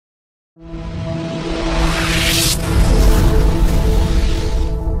Blake,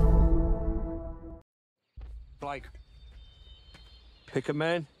 pick a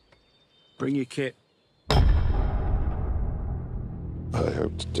man, bring your kit. I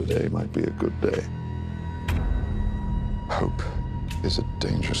hoped today might be a good day. Hope is a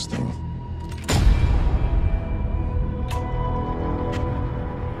dangerous thing.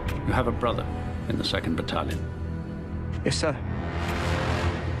 You have a brother in the 2nd Battalion. Yes, sir.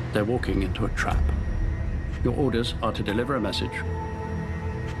 They're walking into a trap. Your orders are to deliver a message,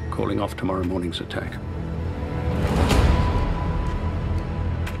 calling off tomorrow morning's attack.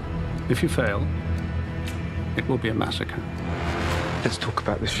 If you fail, it will be a massacre. Let's talk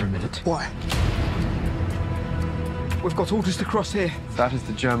about this for a minute. Why? We've got orders to cross here. That is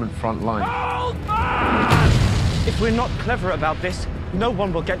the German front line. If we're not clever about this, no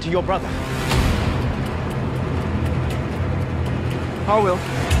one will get to your brother. I will.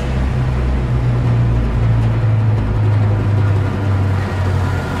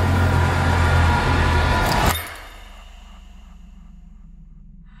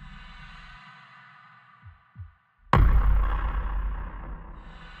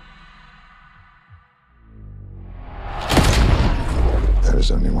 There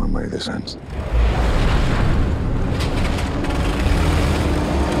is only one way this ends.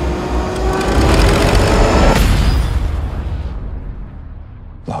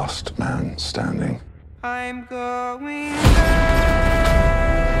 Last man standing. I'm going there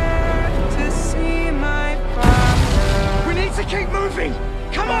to see my father. We need to keep moving!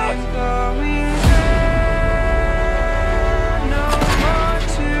 Come on! I'm going there, no more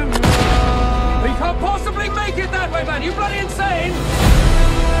to run. We can't possibly make it that way, man! You bloody insane!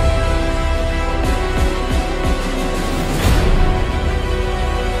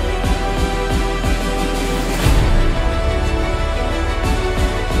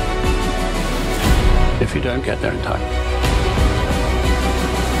 If you don't get there in time,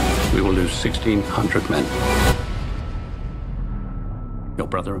 we will lose 1,600 men. Your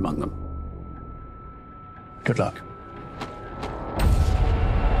brother among them. Good luck.